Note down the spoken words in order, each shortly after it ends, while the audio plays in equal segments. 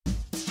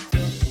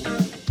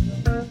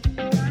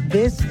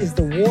This is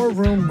the War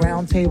Room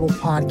Roundtable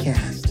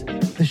podcast,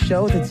 the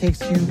show that takes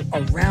you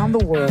around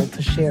the world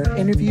to share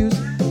interviews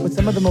with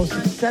some of the most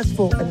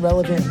successful and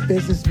relevant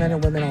businessmen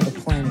and women on the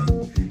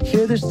planet.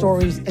 Hear their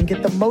stories and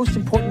get the most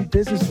important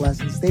business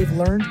lessons they've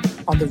learned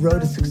on the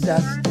road to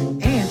success, and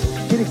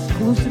get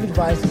exclusive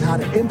advice on how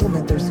to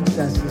implement their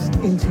successes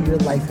into your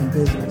life and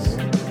business.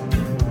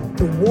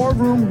 The War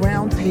Room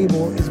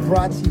Roundtable is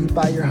brought to you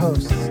by your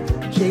hosts,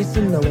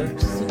 Jason Miller,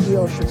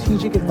 CEO of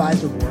Strategic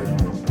Advisor Board,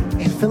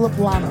 and Philip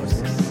Lanos,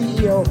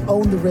 CEO of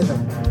Own the Rhythm,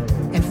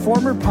 and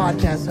former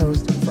podcast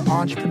host for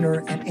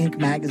Entrepreneur and Inc.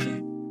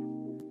 magazine.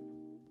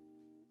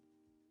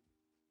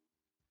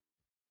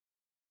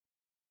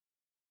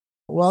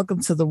 Welcome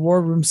to the War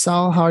Room,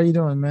 Saul. How are you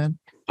doing, man?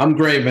 I'm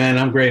great, man.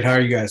 I'm great. How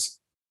are you guys?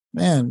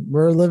 Man,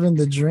 we're living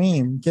the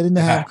dream, getting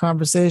to have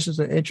conversations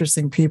with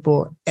interesting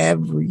people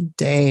every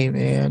day,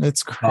 man.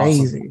 It's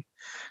crazy. Awesome.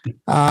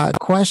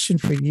 Question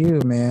for you,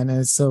 man.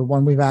 And it's the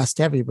one we've asked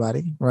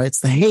everybody, right? It's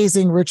the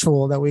hazing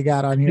ritual that we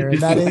got on here. And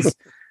that is,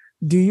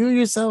 do you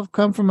yourself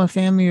come from a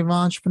family of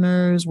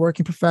entrepreneurs,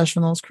 working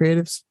professionals,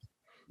 creatives?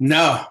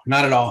 No,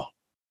 not at all.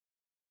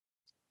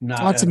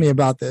 Talk to me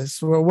about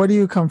this. Where do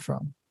you come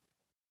from?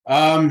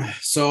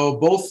 So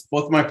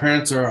both my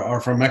parents are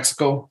from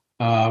Mexico.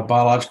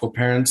 Biological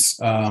parents.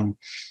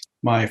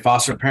 My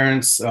foster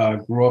parents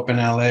grew up in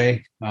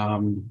LA.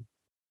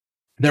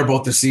 They're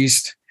both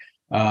deceased.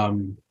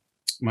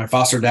 My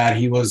foster dad,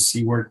 he was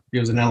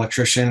an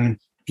electrician,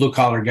 blue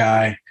collar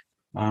guy.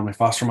 My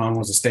foster mom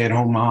was a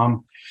stay-at-home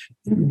mom.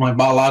 My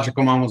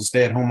biological mom was a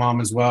stay-at-home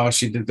mom as well.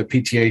 She did the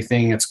PTA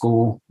thing at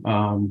school.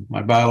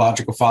 My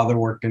biological father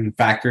worked in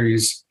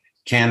factories,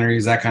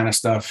 canneries, that kind of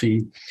stuff.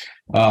 He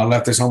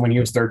left his home when he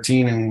was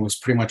 13 and was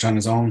pretty much on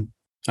his own.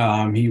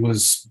 He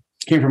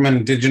came from an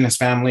indigenous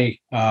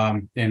family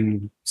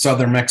in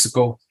southern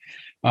Mexico.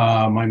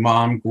 My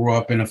mom grew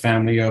up in a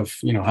family of,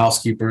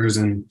 housekeepers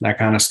and that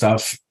kind of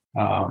stuff.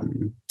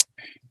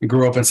 We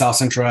grew up in South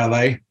Central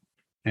LA,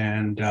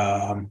 and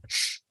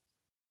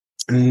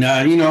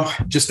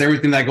just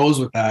everything that goes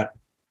with that.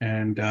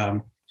 And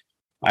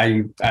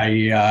I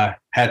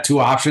had two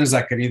options.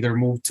 I could either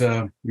move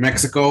to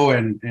Mexico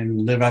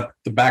and live at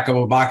the back of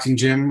a boxing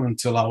gym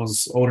until I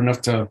was old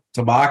enough to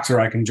box, or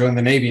I can join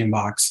the Navy and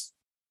box.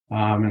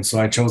 And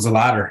so I chose the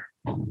latter.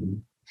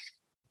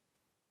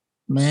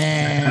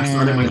 Man, I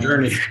started my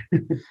journey.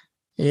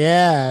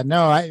 Yeah,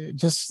 no, I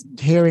just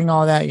hearing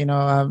all that,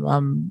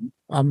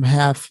 I'm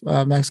half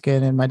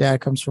Mexican, and my dad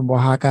comes from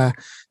Oaxaca,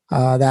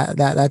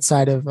 that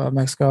side of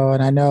Mexico,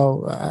 and I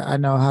know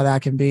how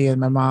that can be. And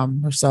my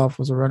mom herself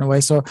was a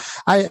runaway, so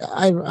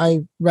I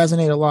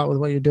resonate a lot with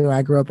what you're doing.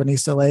 I grew up in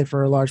East LA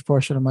for a large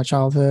portion of my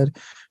childhood,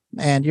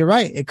 and you're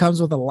right, it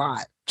comes with a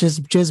lot.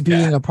 Just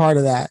being a part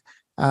of that.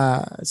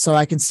 So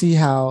I can see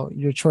how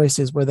your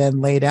choices were then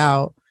laid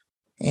out,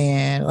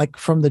 and like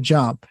from the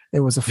jump,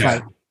 it was a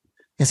fight.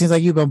 It seems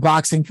like you've been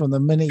boxing from the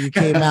minute you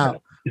came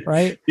out,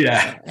 right?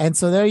 Yeah. And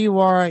so there you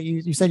are.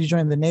 You said you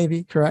joined the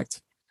Navy,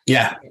 correct?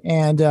 Yeah.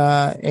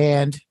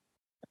 And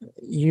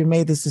you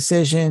made this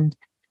decision.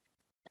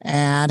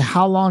 And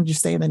how long did you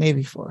stay in the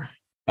Navy for?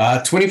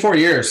 24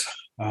 years.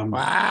 Wow.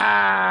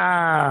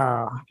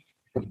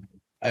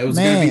 I was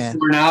going to be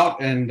born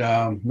out, and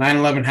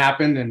 9/11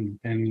 happened, and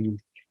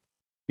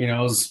it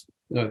was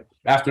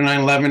after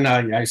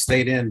 9/11, I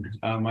stayed in.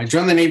 I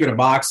joined the Navy to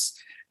box,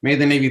 made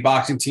the Navy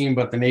boxing team,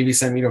 but the Navy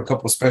sent me to a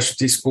couple of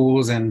specialty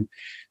schools, and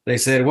they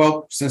said,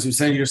 well, since we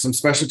send you to some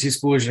specialty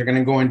schools, you're going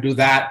to go and do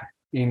that,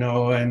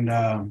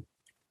 and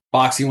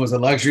boxing was a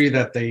luxury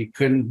that they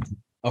couldn't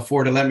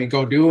afford to let me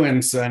go do.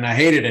 And I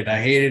hated it. I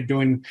hated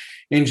doing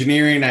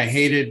engineering.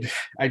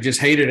 I just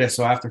hated it.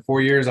 So after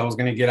 4 years, I was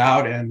going to get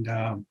out, and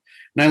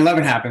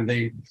 9/11 happened.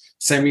 They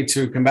sent me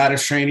to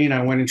combatives training.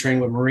 I went and trained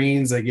with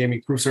Marines. They gave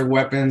me crew serve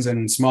weapons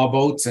and small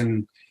boats,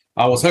 and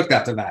I was hooked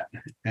after that.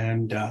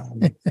 And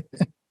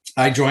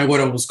I joined what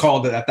it was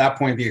called at that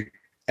point, the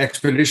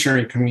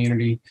expeditionary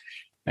community.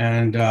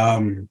 And I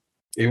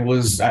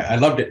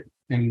loved it.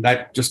 And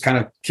that just kind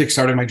of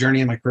kickstarted my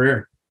journey in my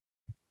career.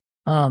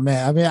 Oh,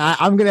 man. I mean,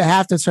 I'm going to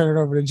have to turn it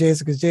over to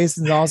Jason, because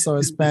Jason also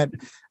has spent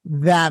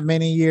that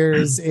many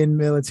years in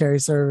military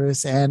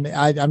service. And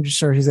I'm just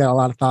sure he's got a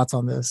lot of thoughts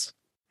on this.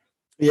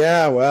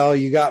 Yeah, well,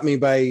 you got me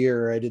by a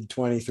year. I did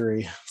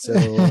 23. So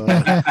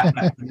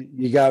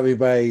you got me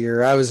by a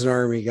year. I was an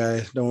Army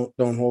guy. Don't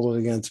hold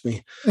it against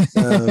me.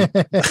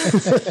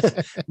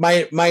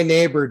 My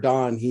neighbor,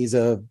 Don, he's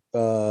a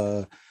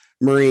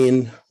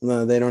Marine.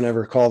 They don't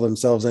ever call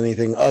themselves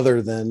anything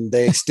other than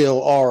they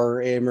still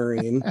are a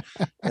Marine.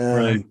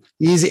 Right.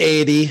 He's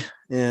 80.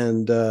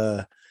 And,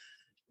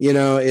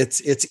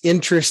 it's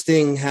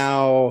interesting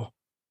how,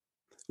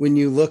 when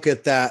you look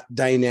at that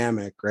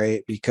dynamic,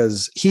 right?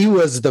 Because he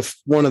was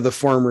one of the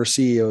former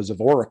CEOs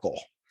of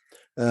Oracle,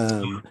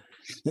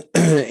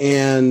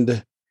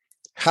 and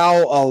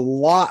how a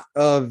lot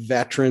of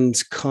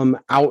veterans come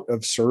out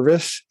of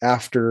service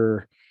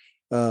after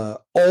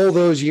all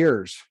those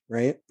years,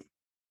 right?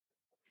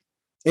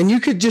 And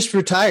you could just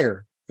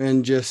retire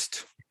and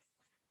just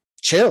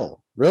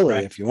chill, really,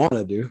 right. if you want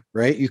to do,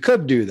 right? You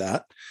could do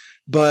that,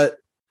 but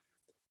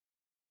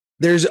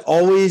there's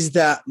always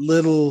that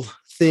little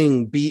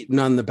thing beating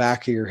on the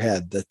back of your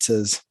head that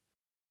says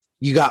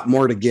you got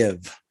more to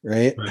give,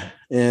 right?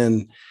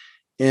 And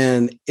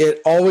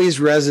it always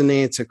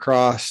resonates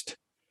across,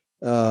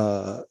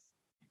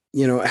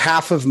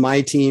 half of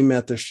my team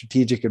at the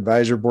strategic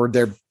advisor board,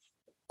 they're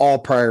all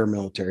prior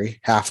military,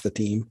 half the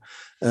team.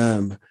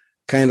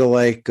 Kind of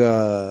like,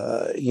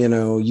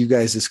 you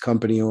guys, this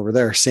company over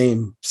there,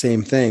 same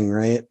thing.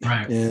 Right.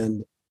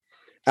 And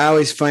I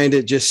always find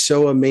it just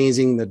so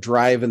amazing, the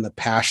drive and the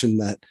passion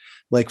that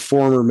like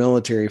former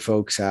military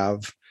folks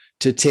have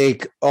to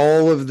take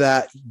all of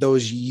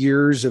those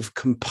years of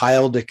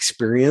compiled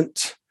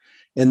experience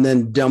and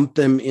then dump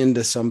them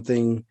into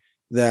something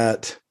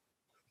that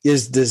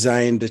is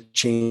designed to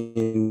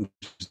change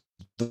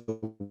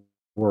the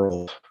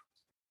world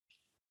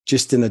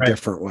just in a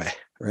different way.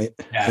 Right.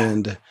 Yeah.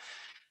 And,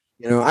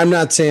 I'm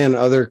not saying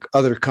other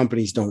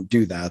companies don't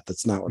do that.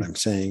 That's not what I'm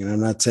saying. And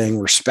I'm not saying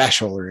we're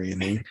special or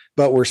anything,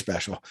 but we're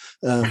special.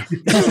 But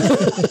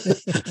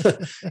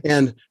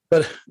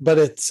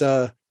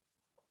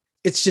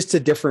it's just a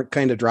different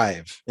kind of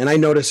drive. And I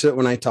notice it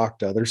when I talk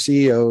to other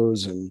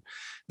CEOs, and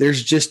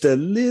there's just a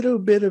little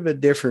bit of a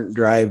different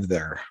drive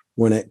there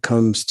when it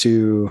comes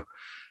to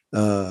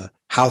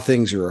how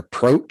things are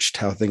approached,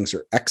 how things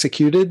are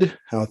executed,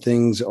 how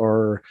things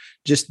are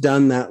just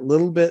done that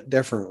little bit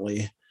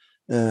differently.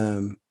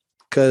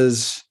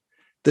 Because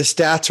the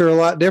stats are a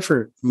lot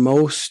different.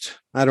 Most,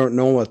 I don't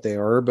know what they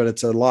are, but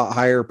it's a lot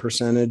higher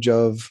percentage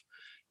of,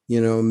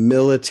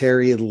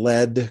 military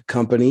led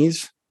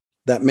companies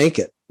that make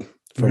it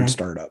from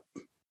startup.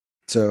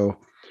 So,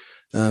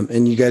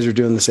 and you guys are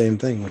doing the same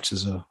thing, which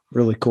is a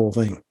really cool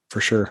thing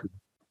for sure.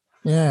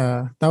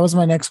 Yeah, that was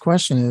my next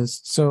question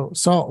is, so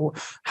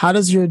how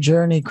does your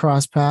journey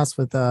cross paths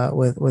with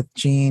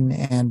Gene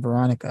and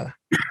Veronica?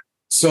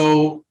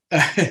 So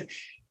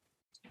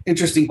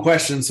interesting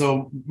question.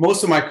 So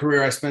most of my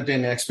career I spent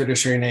in the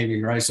Expeditionary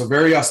Navy, right? So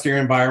very austere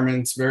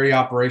environments, very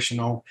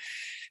operational.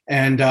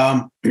 And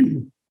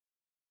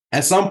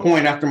at some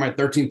point after my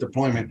 13th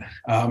deployment,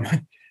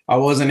 I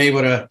wasn't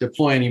able to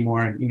deploy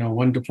anymore.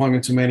 One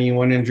deployment too many,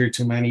 one injury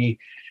too many.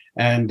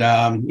 And,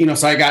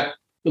 so I got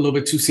a little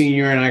bit too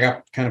senior and I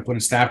got kind of put in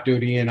staff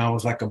duty, and I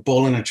was like a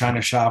bull in a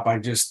china shop.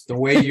 The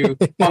way you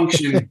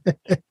function,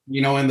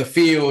 in the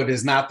field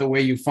is not the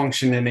way you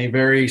function in a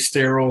very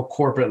sterile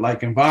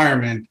corporate-like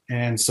environment.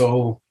 And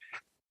so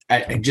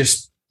I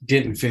just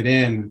didn't fit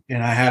in,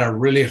 and I had a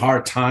really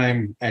hard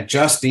time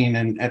adjusting.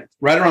 And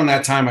right around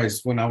that time,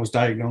 when I was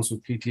diagnosed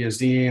with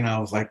PTSD, and I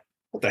was like,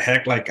 what the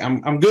heck? Like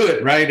I'm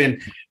good. Right.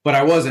 But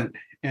I wasn't.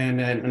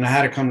 And I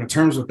had to come to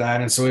terms with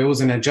that. And so it was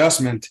an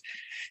adjustment.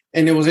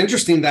 And it was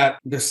interesting that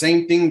the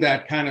same thing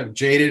that kind of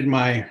jaded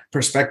my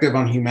perspective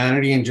on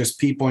humanity and just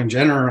people in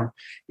general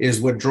is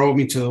what drove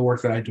me to the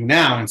work that I do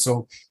now. And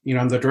so,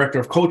 I'm the director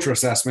of culture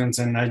assessments,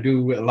 and I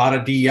do a lot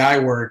of DEI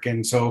work.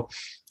 And so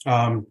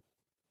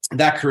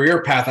that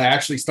career path, I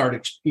actually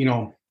started,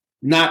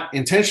 not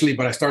intentionally,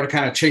 but I started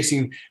kind of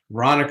chasing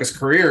Veronica's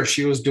career.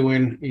 She was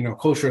doing,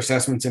 culture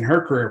assessments in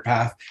her career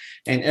path,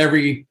 and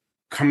every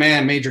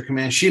major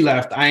command she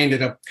left, I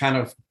ended up kind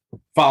of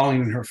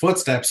following in her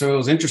footsteps. So it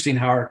was interesting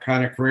how our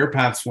kind of career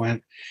paths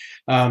went.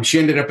 She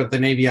ended up at the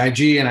Navy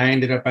IG, and I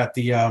ended up at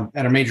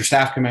a major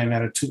staff command,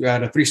 at a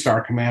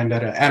 3-star command,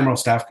 at an Admiral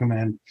Staff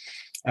Command,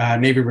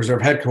 Navy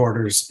Reserve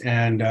Headquarters.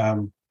 And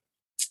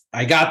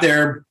I got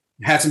there,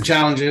 had some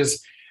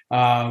challenges,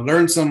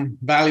 learned some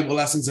valuable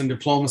lessons in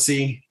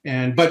diplomacy.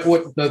 But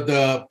what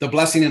the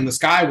blessing in the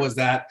sky was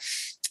that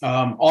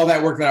all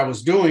that work that I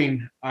was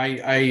doing,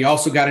 I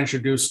also got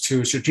introduced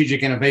to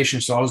strategic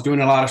innovation. So I was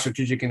doing a lot of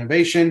strategic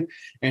innovation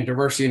and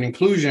diversity and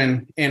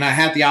inclusion, and I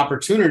had the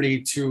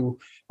opportunity to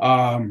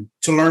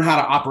learn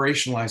how to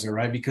operationalize it,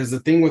 right? Because the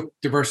thing with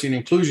diversity and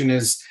inclusion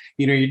is,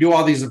 you do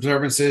all these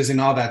observances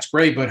and all that's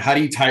great, but how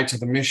do you tie it to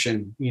the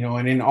mission?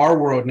 And in our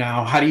world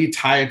now, how do you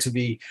tie it to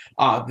the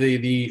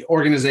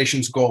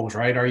organization's goals,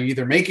 right? Are you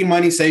either making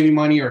money, saving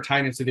money, or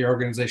tying it to the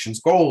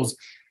organization's goals?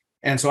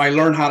 And so I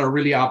learned how to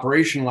really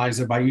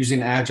operationalize it by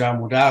using agile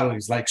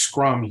modalities like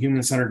Scrum,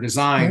 human-centered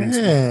design.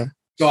 Yeah.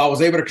 So I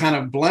was able to kind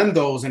of blend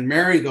those and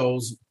marry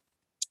those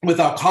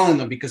without calling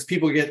them, because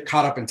people get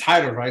caught up in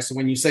titles, right? So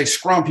when you say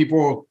Scrum,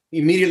 people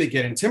immediately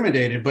get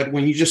intimidated. But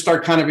when you just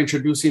start kind of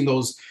introducing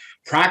those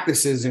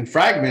practices and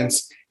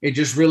fragments, it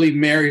just really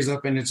marries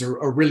up, and it's a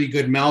really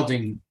good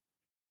melding.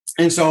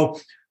 And so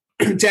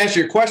to answer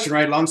your question,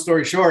 right, long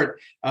story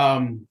short,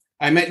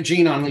 I met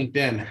Gene on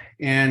LinkedIn,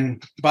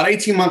 and about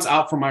 18 months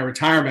out from my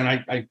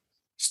retirement,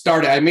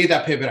 I made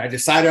that pivot. I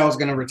decided I was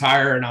going to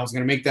retire and I was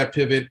going to make that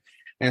pivot.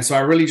 And so I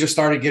really just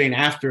started getting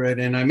after it.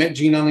 And I met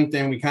Gene on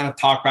LinkedIn. We kind of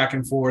talked back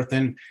and forth,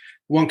 and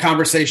one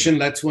conversation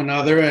led to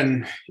another.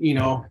 And,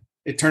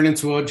 it turned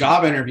into a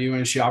job interview,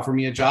 and she offered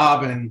me a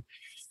job, and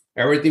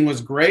everything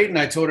was great. And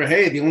I told her,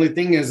 hey, the only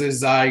thing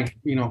is I,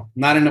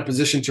 not in a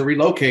position to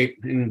relocate,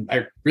 and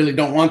I really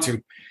don't want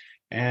to.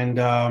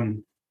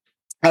 And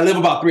I live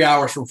about 3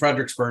 hours from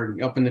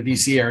Fredericksburg, up in the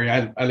DC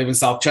area. I live in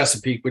South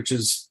Chesapeake, which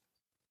is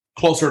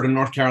closer to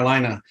North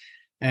Carolina.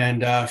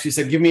 And she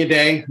said, give me a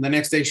day. The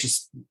next day, she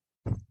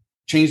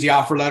changed the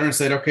offer letter and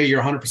said, okay,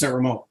 you're 100%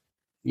 remote.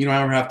 You don't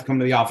ever have to come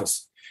to the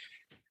office.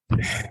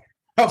 I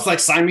was like,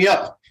 sign me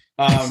up.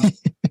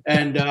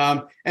 And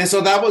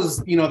so that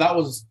was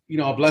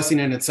a blessing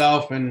in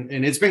itself. And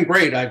it's been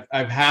great.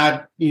 I've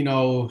had,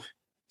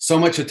 so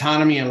much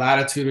autonomy and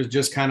latitude to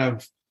just kind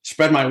of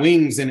spread my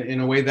wings in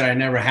a way that I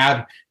never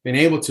had been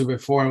able to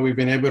before. And we've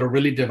been able to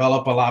really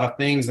develop a lot of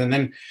things. And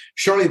then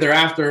shortly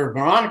thereafter,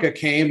 Veronica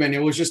came, and it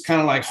was just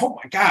kind of like, oh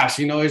my gosh,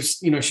 she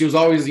was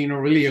always,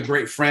 really a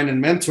great friend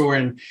and mentor.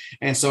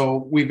 And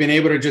so we've been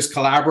able to just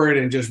collaborate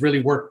and just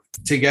really work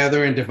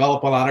together and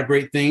develop a lot of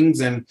great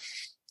things. And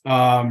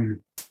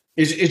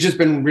it's just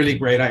been really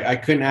great. I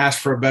couldn't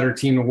ask for a better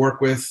team to work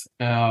with,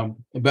 a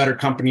better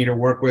company to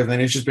work with. And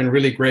it's just been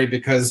really great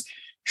because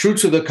true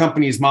to the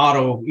company's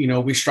motto,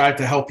 we strive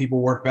to help people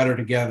work better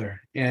together.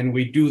 And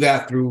we do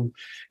that through,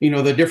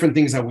 the different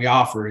things that we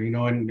offer,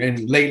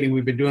 and lately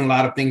we've been doing a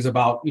lot of things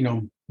about,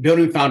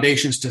 building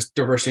foundations to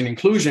diversity and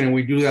inclusion. And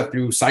we do that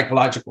through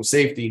psychological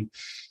safety.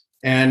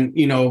 And,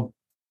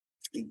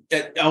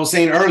 I was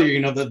saying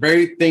earlier, the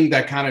very thing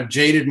that kind of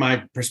jaded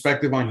my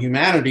perspective on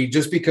humanity,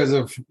 just because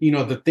of,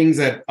 the things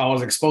that I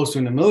was exposed to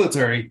in the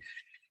military,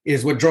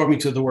 is what drove me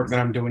to the work that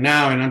I'm doing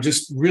now. And I'm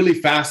just really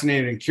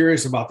fascinated and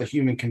curious about the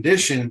human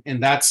condition.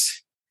 And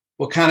that's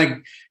what kind of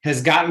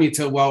has gotten me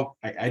to, well,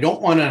 I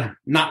don't want to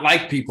not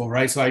like people,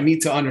 right? So I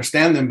need to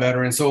understand them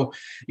better. And so,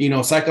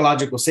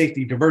 psychological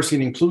safety, diversity,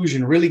 and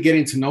inclusion, really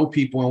getting to know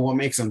people and what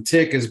makes them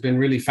tick has been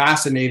really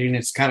fascinating.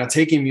 It's kind of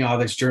taking me on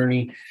this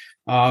journey.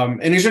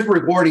 And it's just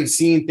rewarding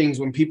seeing things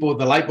when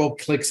the light bulb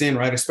clicks in,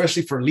 right?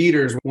 Especially for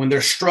leaders when they're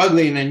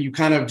struggling and you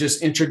kind of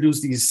just introduce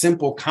these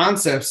simple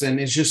concepts, and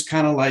it's just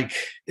kind of like,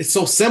 it's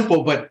so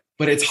simple, but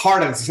it's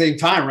hard at the same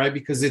time, right?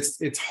 Because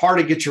it's hard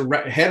to get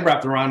your head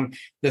wrapped around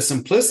the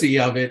simplicity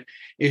of it.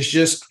 It's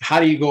just, how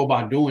do you go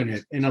about doing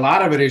it? And a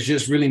lot of it is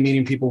just really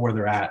meeting people where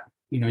they're at.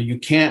 You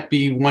can't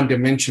be one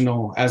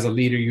dimensional as a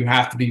leader. You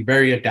have to be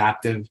very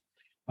adaptive.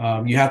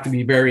 You have to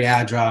be very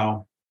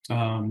agile.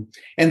 And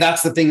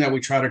that's the thing that we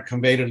try to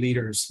convey to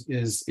leaders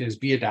is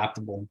be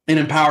adaptable and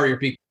empower your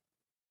people.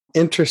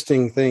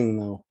 Interesting thing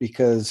though,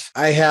 because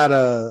I had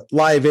a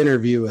live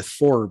interview with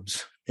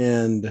Forbes,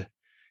 and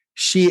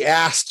she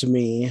asked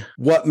me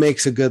what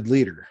makes a good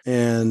leader.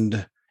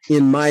 And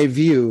in my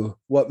view,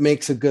 what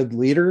makes a good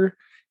leader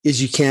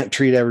is you can't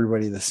treat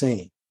everybody the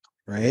same,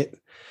 right?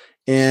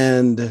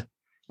 And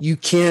you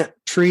can't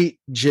treat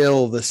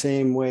Jill the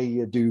same way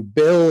you do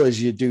Bill,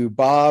 as you do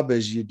Bob,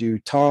 as you do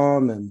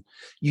Tom, and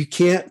you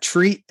can't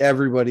treat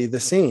everybody the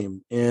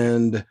same.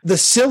 And the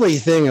silly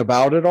thing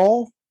about it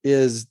all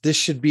is this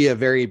should be a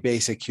very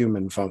basic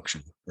human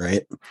function,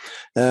 right?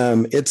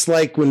 It's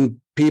like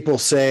when people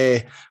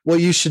say, well,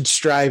 you should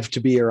strive to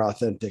be your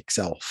authentic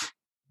self.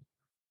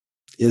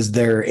 Is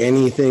there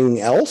anything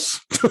else?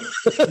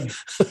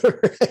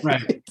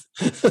 Right.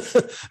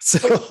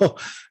 So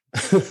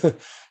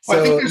I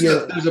think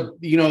there's a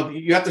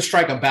you have to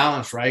strike a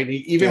balance, right?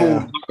 Even when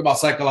we talk about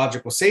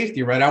psychological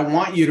safety, right? I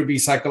want you to be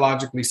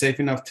psychologically safe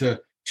enough to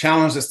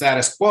challenge the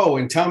status quo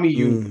and tell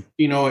me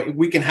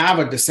we can have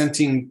a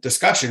dissenting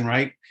discussion,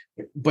 right?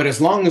 But as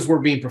long as we're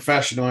being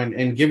professional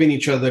and giving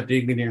each other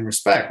dignity and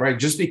respect, right?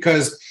 Just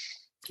because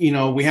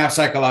we have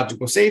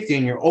psychological safety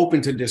and you're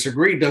open to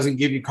disagree doesn't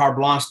give you carte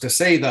blanche to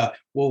say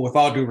with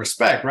all due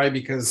respect, right?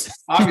 Because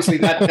obviously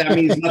that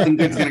means nothing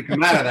good's going to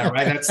come out of that,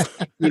 right? That's,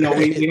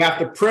 we have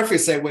to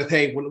preface it with,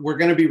 hey, we're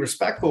going to be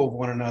respectful of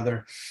one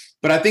another.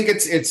 But I think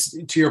it's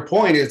to your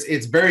point,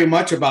 it's very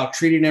much about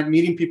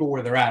meeting people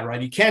where they're at,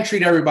 right? You can't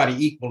treat everybody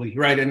equally,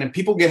 right? And then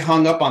people get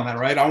hung up on that,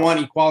 right? I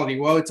want equality.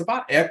 Well, it's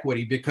about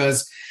equity,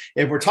 because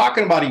if we're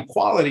talking about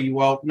equality,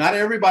 well, not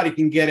everybody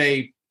can get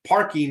a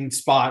parking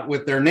spot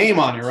with their name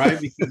on it, right?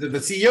 Because if the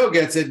CEO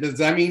gets it, does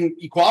that mean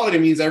equality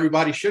means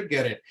everybody should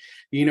get it?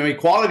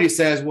 Equality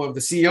says, well, if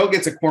the CEO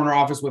gets a corner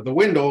office with a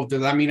window,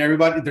 does that mean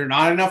everybody, there are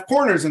not enough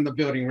corners in the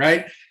building,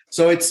 right?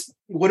 So it's,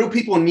 what do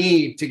people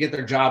need to get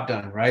their job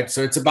done, right?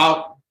 So it's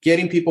about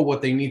getting people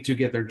what they need to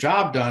get their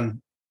job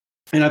done.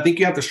 And I think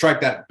you have to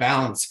strike that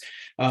balance.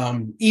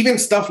 Even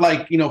stuff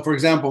like, for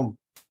example,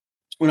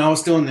 when I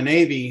was still in the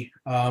Navy,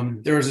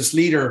 there was this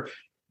leader,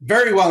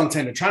 very well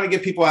intended, trying to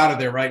get people out of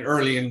there right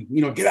early and,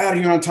 get out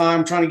of here on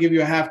time, trying to give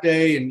you a half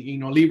day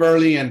and, leave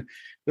early. And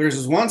there's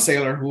this one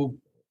sailor who,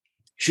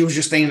 she was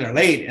just staying there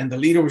late. And the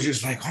leader was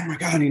just like, oh my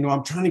God,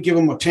 I'm trying to give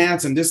him a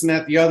chance and this and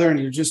that, the other. And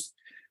you're just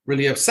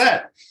really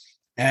upset.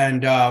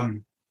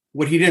 And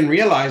what he didn't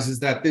realize is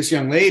that this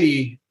young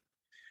lady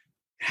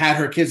had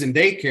her kids in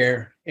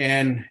daycare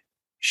and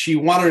she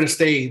wanted to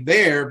stay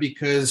there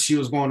because she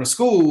was going to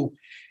school.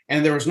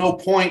 And there was no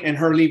point in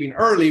her leaving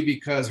early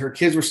because her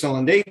kids were still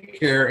in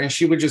daycare and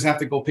she would just have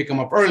to go pick them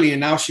up early. And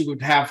now she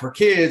would have her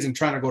kids and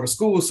trying to go to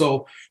school.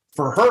 So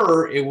for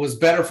her, it was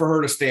better for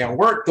her to stay at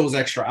work those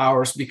extra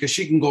hours because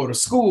she can go to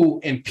school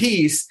in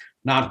peace,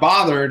 not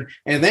bothered,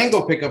 and then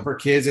go pick up her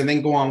kids and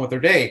then go on with her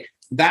day.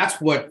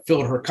 that's what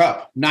filled her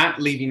cup, not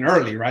leaving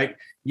early, right?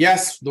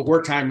 Yes, the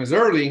work time is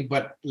early,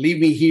 but leave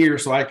me here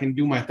so I can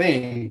do my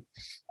thing.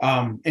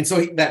 And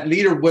so that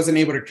leader wasn't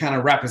able to kind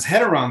of wrap his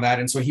head around that.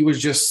 And so he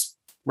was just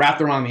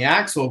wrapped around the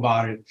axle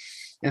about it.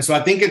 And so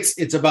I think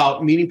it's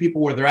about meeting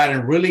people where they're at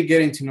and really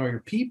getting to know your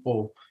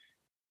people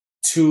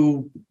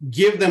to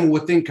give them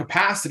within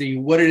capacity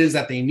what it is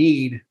that they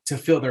need to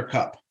fill their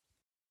cup.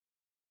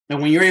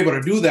 And when you're able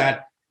to do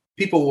that,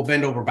 people will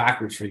bend over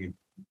backwards for you.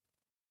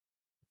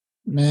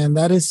 Man,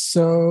 that is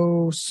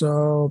so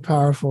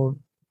powerful.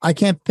 I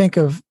can't think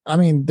of,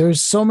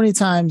 there's so many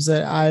times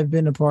that I've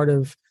been a part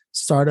of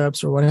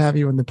startups or what have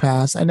you in the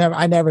past. I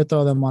never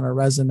throw them on a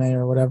resume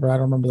or whatever. I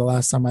don't remember the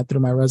last time I threw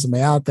my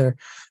resume out there,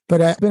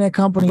 but I've been at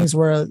companies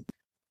where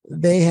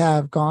they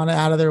have gone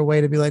out of their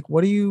way to be like,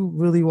 what do you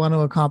really want to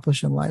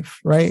accomplish in life?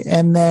 Right.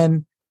 And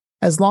then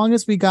as long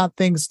as we got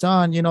things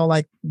done,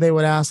 like they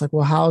would ask like,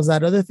 well, how's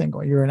that other thing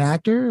going? You're an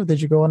actor?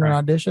 Did you go on an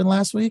audition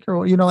last week?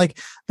 Or, like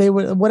they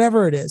would,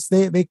 whatever it is,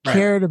 they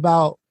cared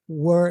about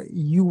what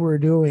you were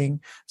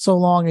doing so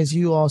long as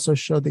you also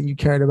showed that you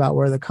cared about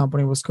where the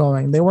company was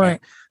going. They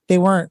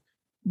weren't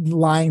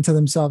lying to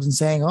themselves and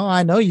saying, oh,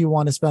 I know you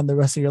want to spend the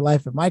rest of your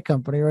life at my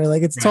company, right?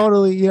 Like it's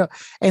totally,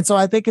 and so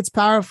I think it's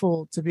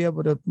powerful to be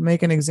able to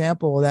make an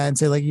example of that and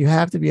say, like, you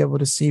have to be able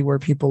to see where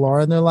people are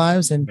in their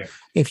lives. And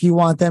if you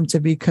want them to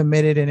be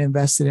committed and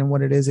invested in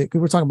what it is,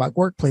 we're talking about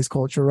workplace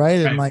culture, right?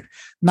 And like,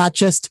 not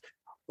just,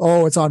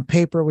 oh, it's on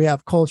paper, we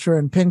have culture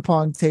and ping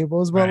pong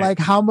tables, but like,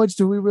 how much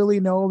do we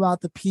really know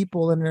about the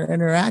people and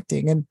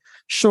interacting? And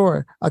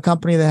sure, a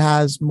company that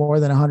has more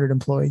than 100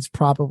 employees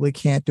probably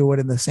can't do it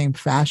in the same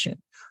fashion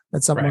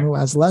that someone who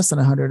has less than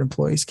 100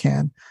 employees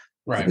can.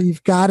 Right. But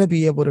you've got to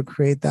be able to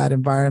create that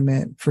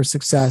environment for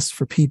success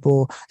for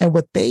people, and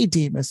what they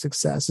deem as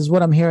success is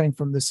what I'm hearing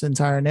from this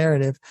entire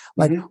narrative.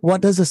 Like,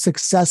 what does a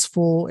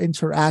successful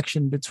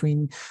interaction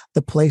between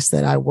the place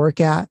that I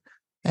work at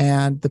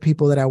and the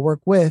people that I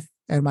work with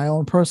and my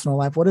own personal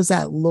life, what does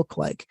that look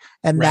like?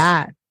 And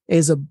that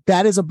is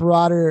a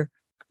broader,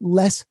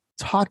 less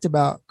talked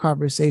about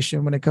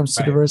conversation when it comes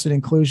to diversity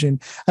and inclusion.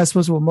 I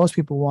suppose what most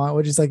people want,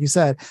 which is like you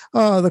said,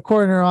 oh, the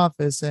corner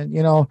office, and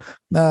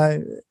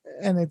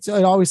and it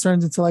always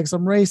turns into like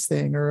some race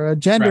thing or a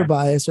gender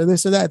bias or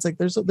this or that. It's like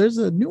there's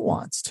a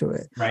nuance to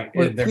it. Right.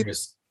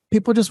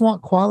 People just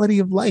want quality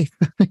of life,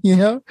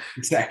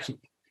 Exactly.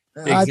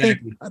 I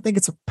think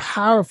it's a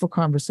powerful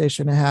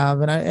conversation to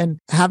have. And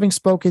having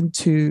spoken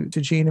to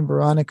Gene and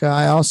Veronica,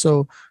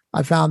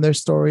 I found their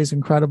stories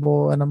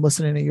incredible, and I'm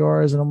listening to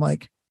yours and I'm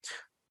like,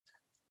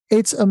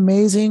 it's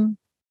amazing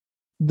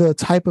the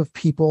type of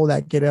people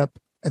that get up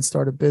and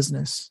start a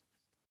business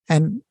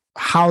and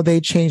how they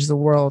change the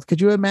world.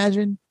 Could you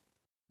imagine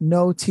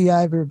no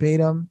TI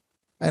verbatim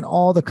and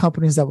all the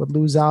companies that would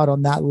lose out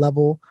on that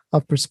level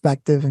of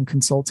perspective and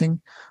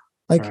consulting?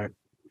 Like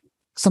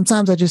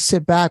sometimes I just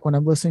sit back when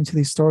I'm listening to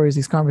these stories,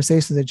 these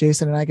conversations that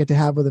Jason and I get to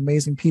have with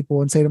amazing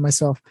people, and say to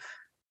myself,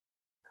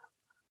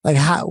 like,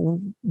 how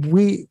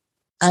we,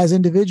 as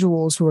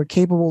individuals who are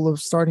capable of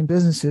starting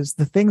businesses,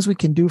 the things we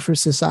can do for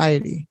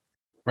society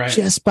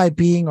just by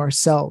being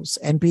ourselves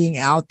and being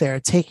out there,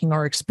 taking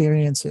our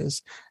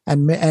experiences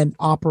and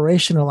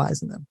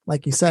operationalizing them,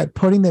 like you said,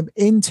 putting them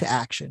into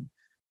action,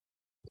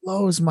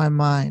 blows my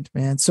mind,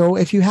 man. So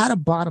if you had a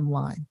bottom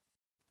line,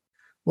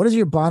 what is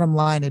your bottom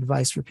line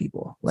advice for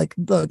people? Like,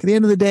 look, at the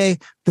end of the day,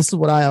 this is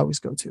what I always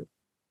go to.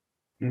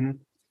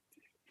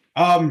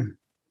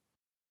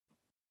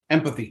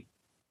 Empathy,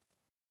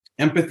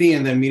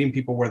 and then meeting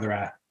people where they're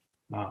at.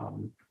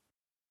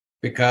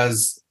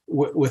 Because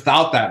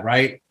without that,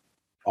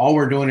 all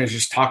we're doing is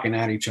just talking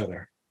at each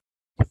other.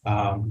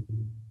 And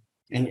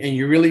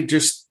you really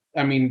just,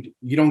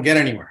 you don't get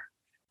anywhere.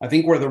 I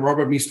think where the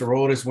rubber meets the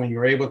road is when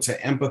you're able to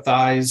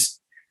empathize.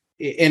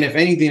 And if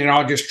anything,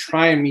 I'll just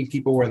try and meet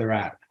people where they're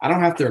at. I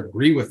don't have to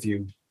agree with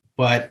you,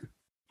 but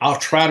I'll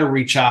try to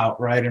reach out,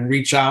 and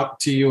reach out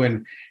to you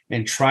and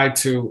try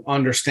to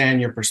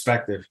understand your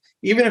perspective.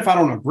 Even if I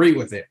don't agree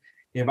with it,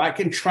 if I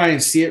can try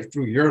and see it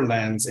through your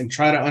lens and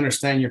try to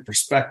understand your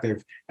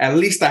perspective, at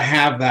least I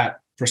have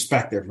that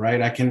perspective,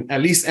 right? I can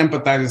at least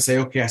empathize and say,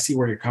 okay, I see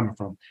where you're coming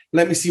from.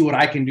 Let me see what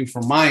I can do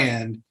from my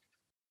end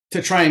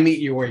to try and meet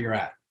you where you're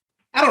at.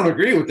 I don't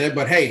agree with it,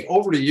 but hey,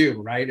 over to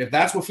you, right? If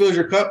that's what fills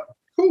your cup,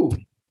 cool.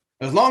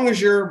 As long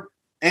as you're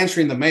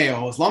answering the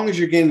mail, as long as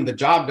you're getting the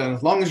job done,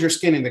 as long as you're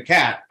skinning the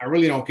cat, I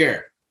really don't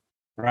care,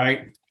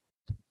 right?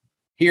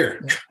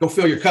 Here, go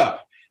fill your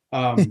cup.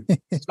 So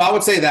I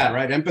would say that,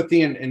 right?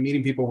 Empathy and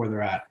meeting people where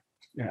they're at.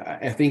 Yeah,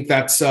 I think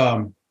that's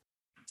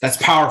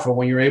powerful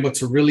when you're able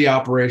to really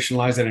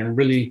operationalize it and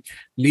really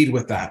lead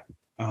with that.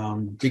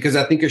 Because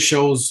I think it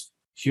shows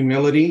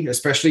humility,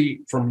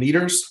 especially from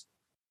leaders.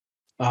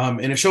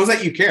 And it shows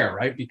that you care,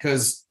 right?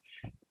 Because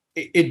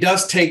it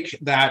does take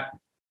that,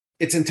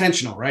 it's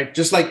intentional, right?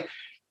 Just like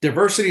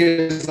diversity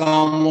is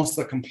almost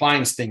a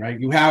compliance thing, right?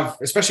 You have,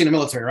 especially in the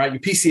military, right? You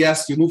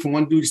PCS, you move from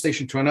one duty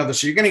station to another.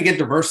 So you're going to get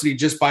diversity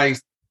just by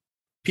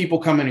people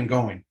coming and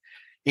going.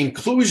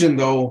 Inclusion,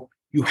 though,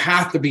 you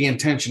have to be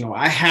intentional.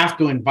 I have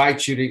to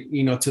invite you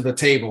to, to the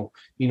table,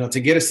 to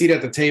get a seat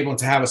at the table and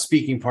to have a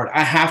speaking part.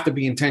 I have to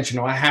be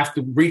intentional. I have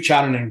to reach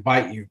out and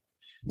invite you.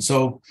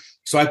 So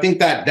I think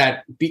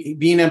that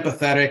being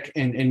empathetic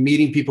and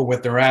meeting people where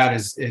they're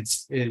at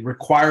it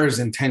requires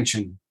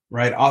intention,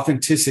 right?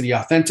 Authenticity,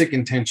 authentic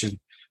intention.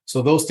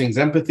 So those things,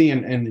 empathy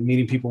and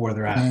meeting people where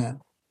they're at. Yeah.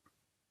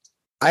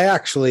 I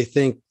actually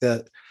think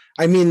that,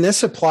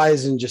 this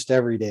applies in just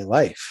everyday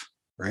life,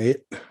 right?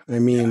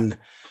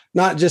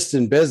 Not just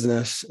in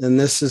business. And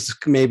this is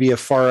maybe a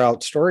far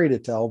out story to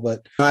tell,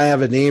 but I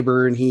have a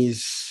neighbor and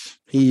he's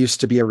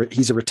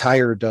a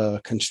retired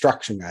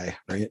construction guy,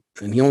 right?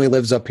 And he only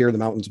lives up here in the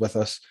mountains with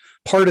us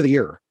part of the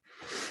year.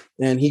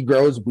 And he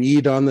grows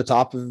weed on the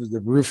top of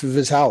the roof of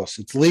his house.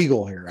 It's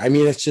legal here.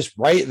 It's just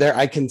right there.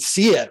 I can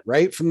see it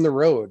right from the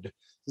road.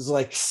 There's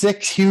like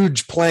 6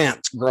 huge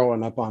plants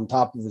growing up on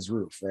top of his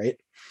roof, right?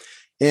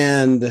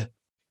 And,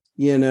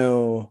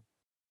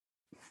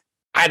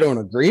 I don't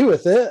agree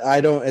with it.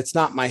 It's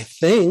not my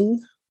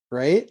thing,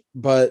 right?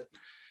 But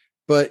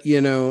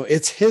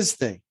it's his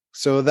thing.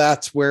 So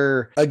that's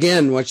where,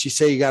 again, what you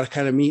say, you got to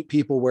kind of meet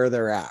people where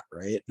they're at,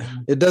 right?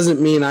 It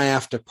doesn't mean I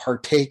have to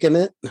partake in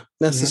it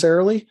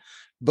necessarily,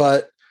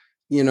 but,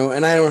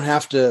 and I don't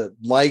have to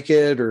like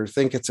it or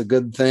think it's a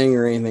good thing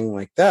or anything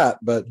like that.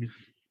 But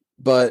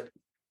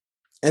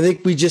I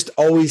think we just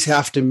always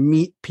have to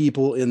meet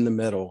people in the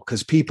middle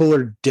because people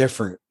are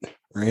different,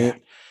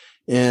 right?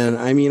 And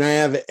I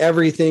have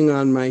everything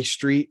on my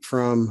street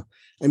from,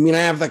 I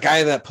have the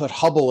guy that put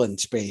Hubble in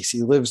space.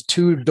 He lives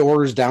 2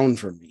 doors down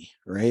from me,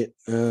 right?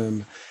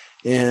 And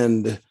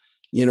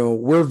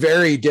we're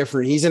very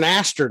different. He's an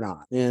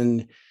astronaut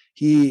and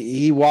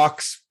he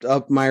walks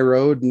up my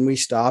road and we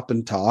stop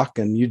and talk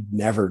and you'd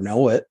never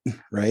know it,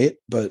 right?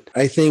 But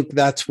I think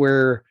that's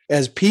where,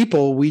 as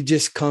people, we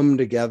just come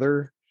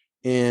together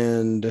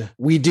and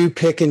we do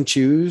pick and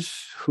choose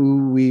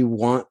who we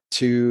want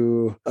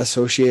to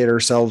associate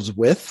ourselves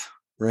with,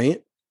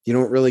 right? You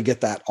don't really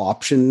get that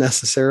option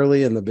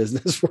necessarily in the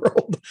business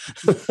world,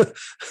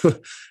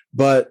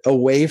 but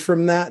away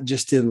from that,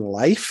 just in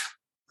life,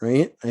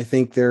 right? I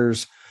think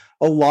there's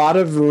a lot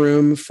of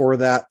room for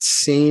that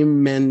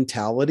same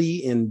mentality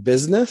in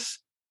business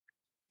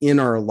in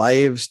our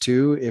lives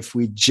too, if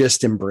we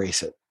just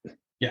embrace it.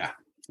 Yeah,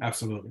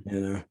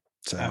 absolutely.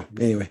 So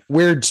anyway,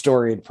 weird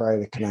story to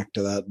probably connect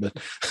to that, but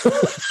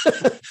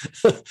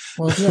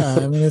well,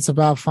 yeah, it's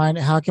about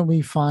how can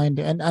we find,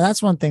 and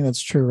that's one thing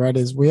that's true, right?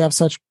 Is we have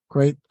such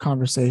great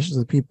conversations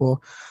with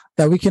people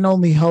that we can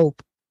only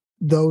hope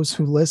those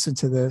who listen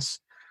to this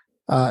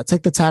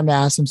take the time to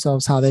ask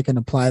themselves how they can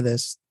apply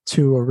this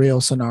to a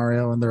real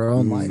scenario in their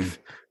own life,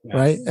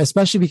 right?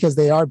 Especially because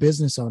they are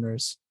business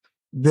owners.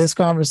 This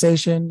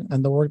conversation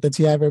and the work that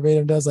TI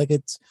Verbatim does,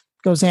 it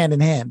goes hand in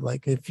hand.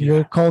 Like if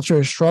your culture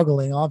is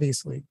struggling,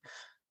 obviously,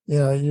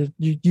 you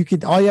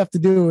could, all you have to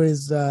do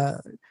is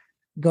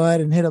go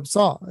ahead and hit up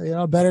Saul,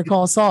 better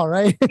call Saul,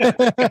 right?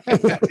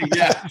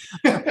 Yeah.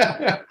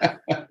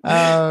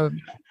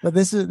 But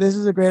this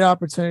is a great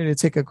opportunity to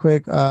take a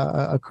quick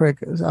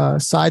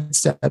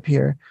sidestep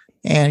here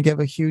and give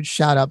a huge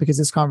shout out because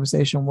this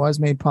conversation was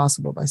made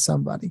possible by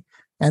somebody.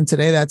 And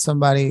today that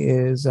somebody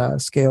is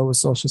Scale with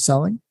Social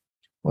Selling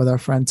with our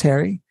friend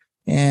Terry.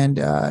 And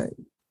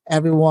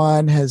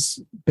everyone has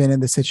been in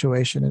the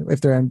situation, if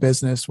they're in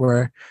business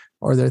or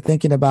they're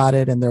thinking about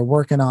it and they're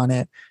working on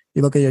it,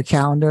 you look at your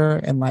calendar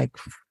and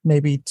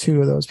maybe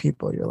 2 of those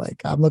people, you're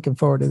like, I'm looking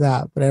forward to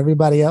that. But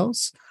everybody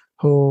else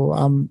who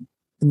I'm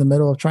in the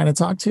middle of trying to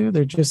talk to,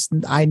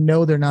 I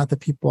know they're not the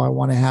people I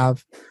want to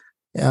have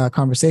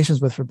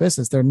conversations with for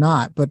business. They're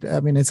not, but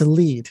it's a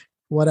lead,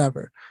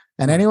 whatever.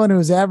 And anyone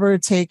who's ever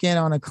taken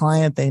on a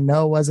client they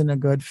know wasn't a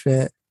good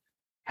fit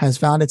has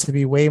found it to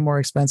be way more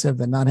expensive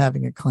than not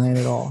having a client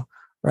at all,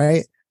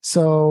 right?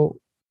 So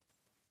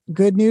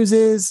good news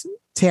is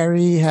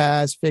Terry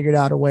has figured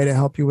out a way to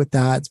help you with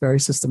that. It's very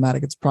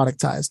systematic. It's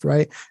productized,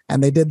 right?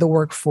 And they did the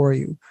work for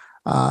you.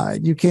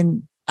 You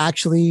can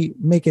actually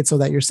make it so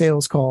that your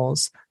sales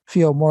calls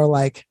feel more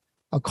like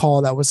a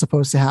call that was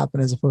supposed to happen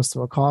as opposed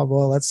to a call.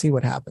 Well, let's see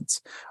what happens,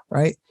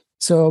 right?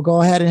 So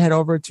go ahead and head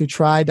over to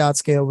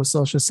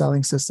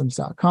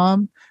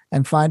try.scalewithsocialsellingsystems.com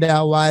and find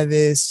out why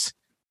this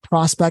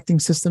prospecting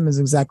system is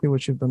exactly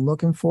what you've been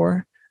looking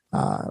for.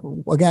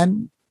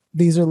 Again,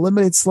 these are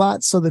limited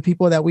slots, so the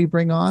people that we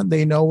bring on,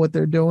 they know what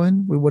they're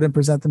doing. We wouldn't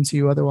present them to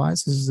you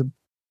otherwise. This is a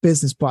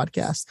business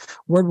podcast.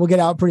 Word will get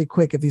out pretty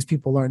quick if these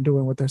people aren't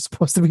doing what they're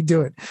supposed to be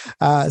doing.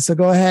 So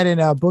go ahead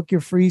and book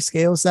your free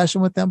scale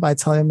session with them by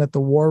telling them that the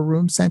War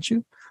Room sent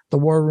you, the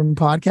War Room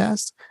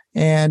podcast.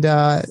 And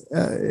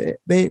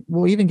they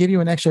will even give you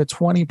an extra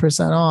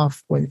 20%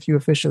 off if you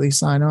officially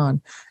sign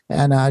on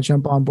and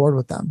jump on board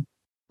with them.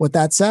 With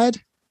that said,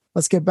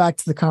 let's get back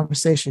to the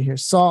conversation here.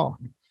 Saul,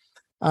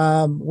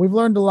 we've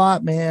learned a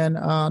lot, man,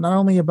 not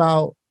only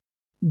about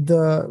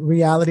the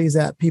realities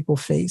that people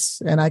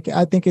face. And I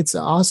think it's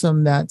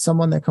awesome that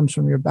someone that comes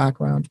from your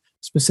background,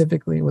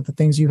 specifically with the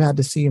things you've had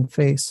to see and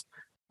face,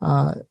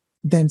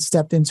 then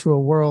stepped into a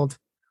world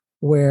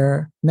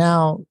where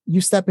now you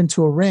step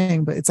into a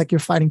ring, but it's like you're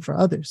fighting for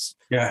others.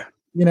 Yeah.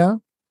 You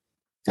know?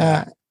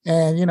 Yeah.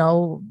 And, you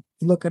know,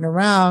 looking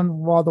around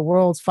while the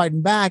world's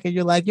fighting back and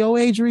you're like, yo,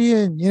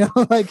 Adrian, you know,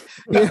 like,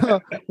 you know,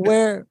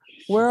 where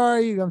are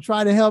you? I'm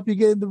trying to help you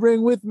get in the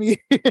ring with me.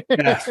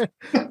 Yeah.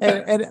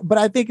 But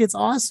I think it's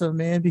awesome,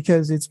 man,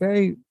 because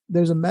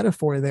there's a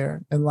metaphor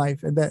there in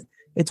life, and that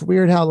it's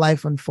weird how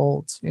life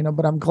unfolds, you know,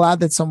 but I'm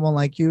glad that someone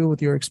like you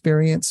with your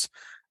experience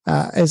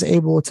is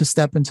able to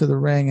step into the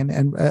ring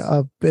and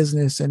a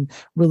business and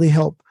really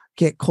help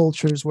get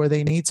cultures where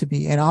they need to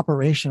be and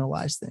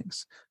operationalize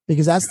things,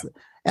 because that's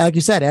like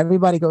you said,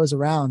 everybody goes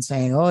around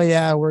saying, oh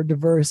yeah, we're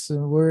diverse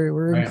and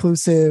we're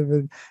inclusive,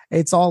 and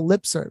it's all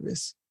lip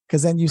service.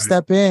 Because then you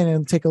step in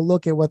and take a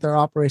look at what their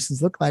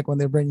operations look like when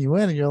they bring you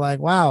in, and you're like,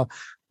 wow,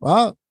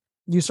 well,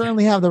 you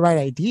certainly have the right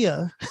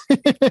idea.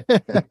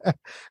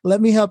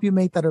 Let me help you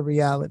make that a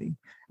reality.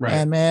 Right.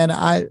 And man,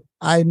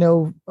 I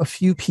know a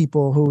few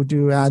people who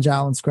do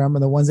Agile and Scrum,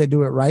 and the ones that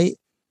do it right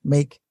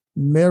make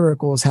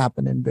miracles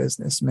happen in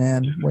business,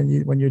 man,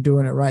 when you're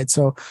doing it right.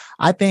 So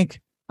I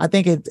think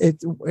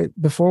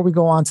it before we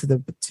go on to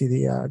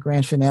the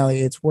grand finale,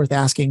 it's worth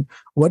asking,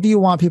 what do you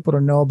want people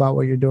to know about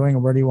what you're doing,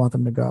 and where do you want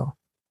them to go?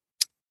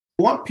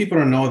 I want people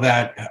to know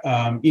that,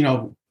 you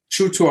know,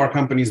 true to our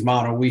company's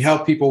motto, we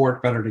help people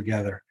work better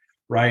together,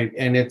 right?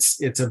 And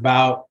it's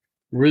about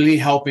really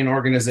helping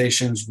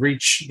organizations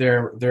reach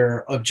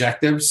their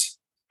objectives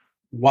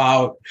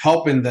while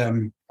helping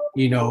them,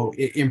 you know,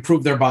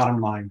 improve their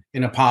bottom line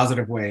in a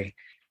positive way.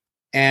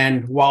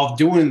 And while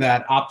doing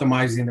that,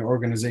 optimizing their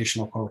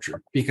organizational culture,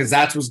 because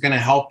that's what's going to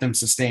help them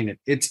sustain it.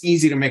 It's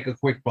easy to make a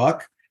quick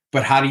buck,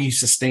 but how do you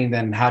sustain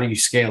that and how do you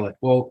scale it?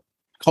 Well,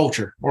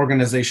 culture,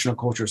 organizational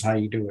culture is how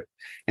you do it.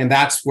 And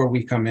that's where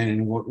we come in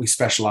and what we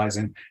specialize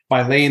in,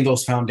 by laying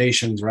those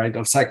foundations, right,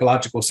 of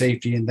psychological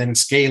safety, and then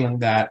scaling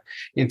that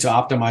into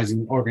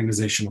optimizing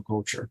organizational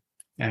culture.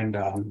 And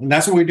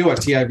that's what we do at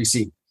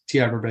TIVC, TI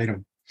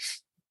Verbatim.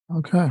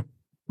 Okay,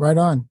 right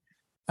on.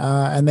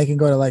 And they can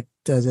go to, like,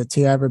 is it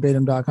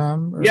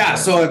tiverbatim.com? Yeah.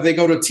 So if they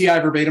go to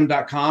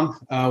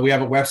tiverbatim.com, we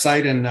have a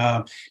website,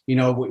 and, you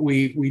know,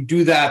 we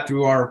do that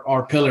through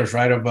our pillars,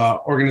 right, of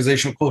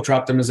organizational culture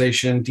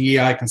optimization,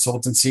 DEI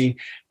consultancy,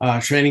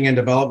 training and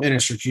development,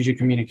 and strategic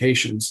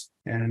communications.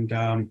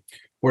 And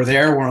we're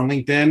there. We're on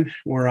LinkedIn.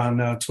 We're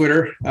on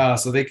Twitter.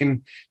 So they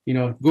can, you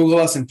know, Google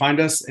us and find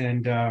us,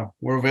 and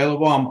we're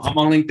available. I'm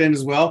on LinkedIn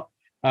as well.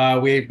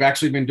 We've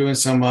actually been doing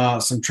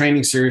some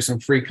training series, some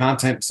free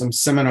content, some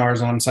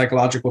seminars on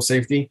psychological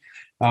safety.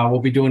 We'll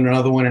be doing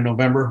another one in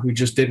November. We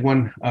just did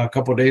one a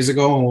couple of days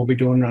ago, and we'll be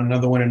doing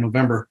another one in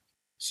November.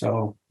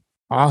 So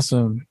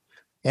awesome.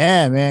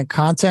 Yeah, man.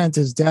 Content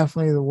is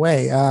definitely the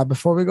way.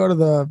 Before we go to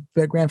the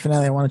big grand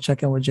finale, I want to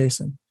check in with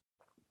Jason.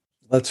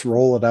 Let's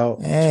roll it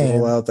out. Hey. Let's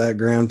roll out that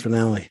grand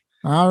finale.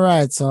 All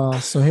right. So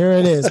here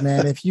it is,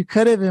 man. If you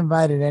could have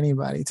invited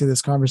anybody to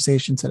this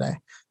conversation today,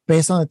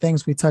 based on the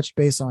things we touched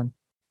base on,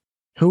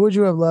 who would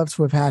you have loved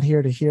to have had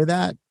here to hear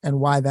that, and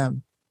why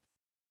them?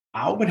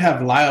 I would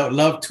have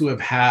loved to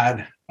have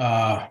had,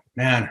 one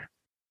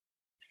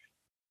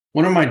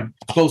of my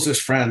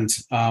closest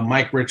friends,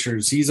 Mike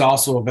Richards. He's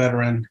also a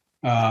veteran,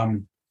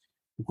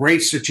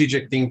 great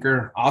strategic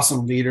thinker,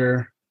 awesome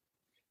leader,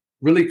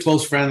 really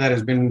close friend that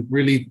has been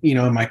really, you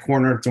know, in my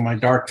corner through my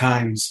dark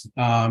times.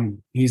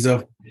 He's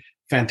a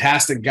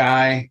fantastic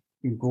guy,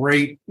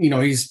 great, you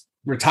know, he's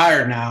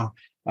retired now.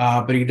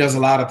 But he does a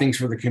lot of things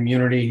for the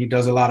community. He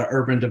does a lot of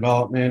urban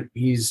development.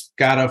 He's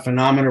got a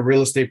phenomenal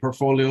real estate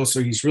portfolio.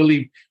 So he's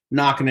really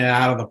knocking it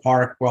out of the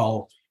park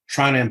while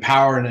trying to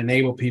empower and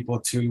enable people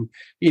to,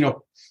 you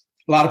know,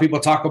 a lot of people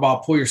talk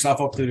about pull yourself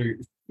up to the,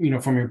 you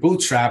know, from your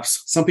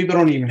bootstraps. Some people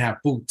don't even have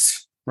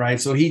boots, right?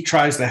 So he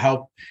tries to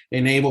help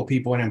enable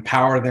people and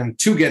empower them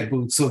to get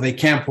boots so they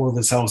can pull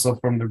themselves up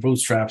from their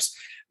bootstraps.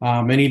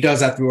 And he does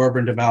that through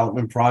urban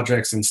development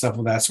projects and stuff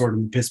of that sort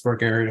in the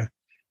Pittsburgh area.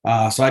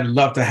 So I'd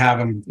love to have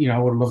him, you know, I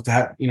would love to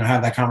have, you know,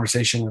 have that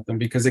conversation with them,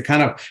 because it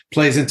kind of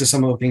plays into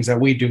some of the things that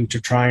we do to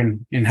try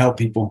and help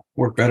people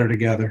work better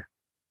together.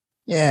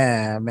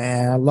 Yeah,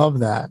 man. I love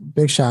that.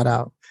 Big shout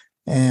out.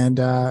 And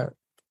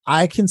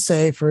I can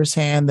say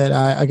firsthand that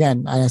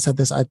I said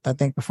this, I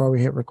think before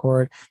we hit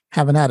record,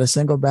 haven't had a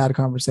single bad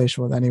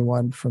conversation with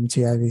anyone from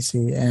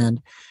TIVC.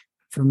 And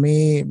for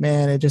me,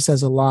 man, it just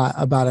says a lot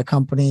about a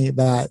company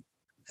that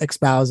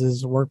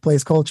espouses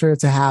workplace culture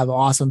to have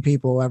awesome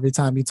people every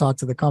time you talk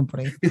to the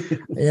company.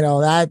 You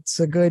know, that's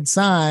a good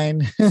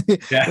sign.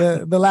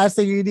 Yeah. The last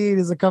thing you need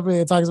is a company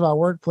that talks about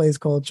workplace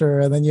culture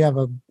and then you have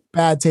a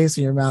bad taste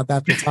in your mouth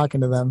after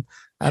talking to them.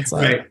 That's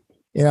like, right.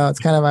 You know, it's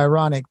kind of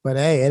ironic, but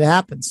hey, it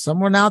happens.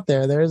 Somewhere out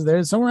there,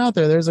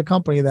 there's a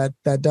company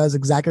that does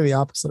exactly the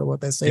opposite of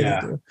what they say they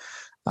do.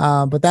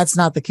 But that's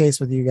not the case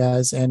with you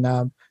guys. And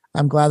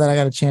I'm glad that I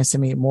got a chance to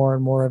meet more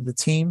and more of the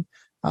team.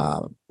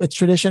 It's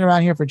tradition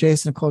around here for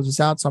Jason to close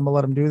us out, so I'm gonna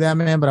let him do that,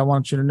 man. But I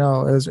want you to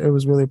know it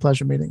was really a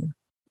pleasure meeting you.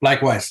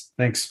 Likewise,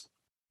 thanks.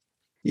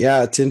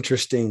 Yeah, it's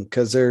interesting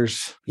because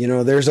there's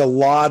a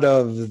lot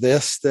of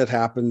this that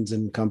happens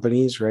in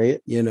companies, right?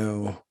 You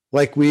know,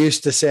 like we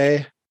used to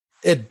say,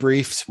 it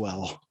briefs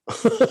well.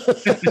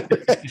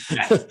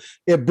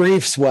 It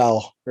briefs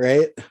well,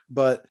 right?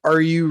 But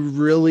are you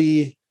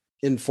really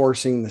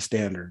enforcing the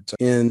standards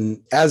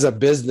as a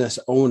business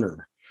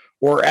owner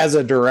or as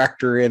a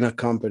director in a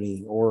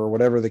company or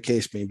whatever the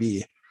case may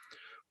be?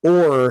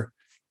 Or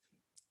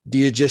do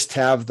you just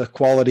have the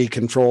quality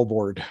control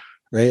board,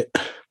 right?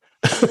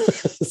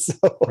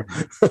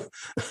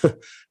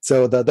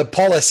 So the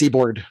policy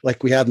board,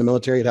 like we had in the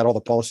military, it had all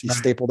the policies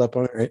stapled up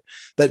on it, right?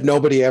 That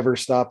nobody ever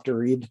stopped to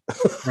read.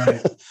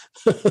 Right.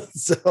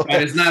 So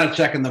right, it's not a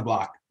check in the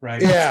block,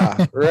 right?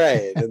 Yeah,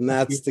 right. And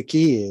that's the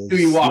key. Do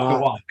you walk the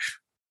walk?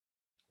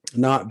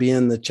 Not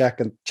being the check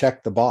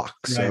the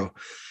box. Right. So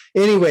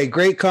anyway,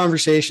 great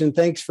conversation.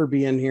 Thanks for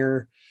being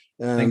here.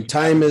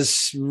 Time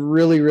is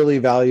really, really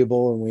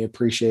valuable, and we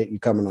appreciate you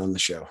coming on the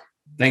show.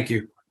 Thank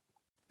you.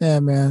 Yeah,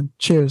 man.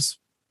 Cheers.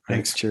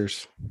 Thanks.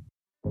 Cheers.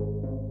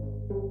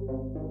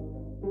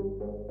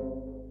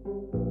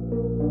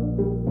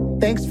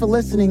 Thanks for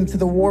listening to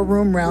the War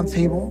Room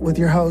Roundtable with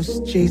your hosts,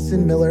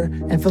 Jason Miller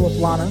and Philip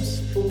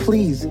Lanos.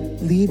 Please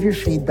leave your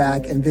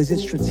feedback and visit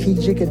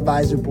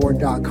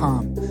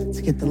strategicadvisorboard.com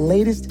to get the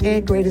latest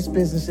and greatest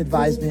business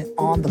advisement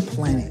on the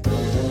planet.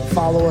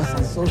 Follow us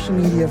on social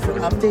media for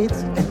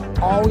updates, and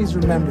always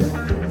remember,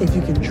 if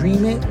you can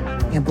dream it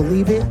and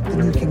believe it,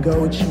 then you can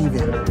go achieve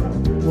it.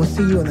 We'll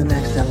see you in the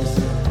next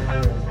episode.